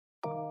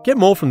Get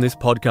more from this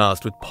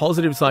podcast with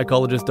positive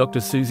psychologist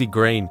Dr. Susie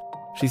Green.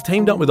 She's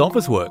teamed up with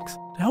Officeworks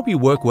to help you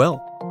work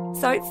well.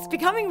 So it's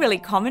becoming really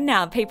common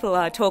now. People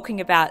are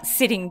talking about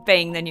sitting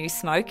being the new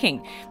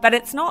smoking, but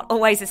it's not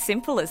always as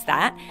simple as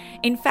that.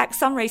 In fact,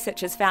 some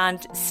research has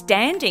found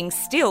standing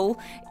still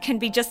can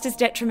be just as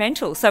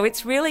detrimental. So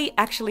it's really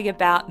actually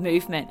about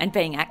movement and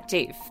being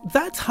active.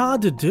 That's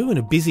hard to do in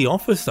a busy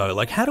office though.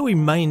 Like, how do we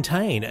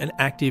maintain an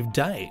active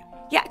day?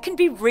 Yeah, it can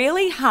be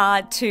really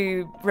hard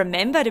to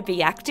remember to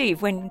be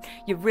active when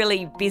you're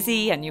really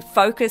busy and you're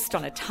focused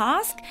on a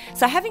task.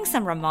 So having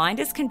some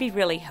reminders can be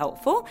really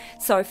helpful.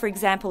 So for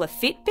example, a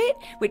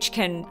Fitbit, which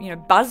can,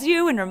 buzz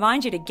you and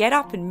remind you to get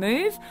up and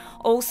move.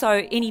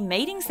 Also, any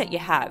meetings that you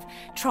have,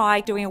 try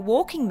doing a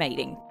walking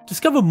meeting.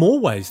 Discover more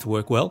ways to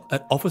work well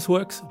at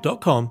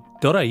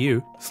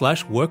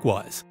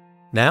officeworks.com.au/workwise.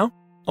 Now,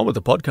 on with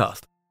the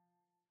podcast.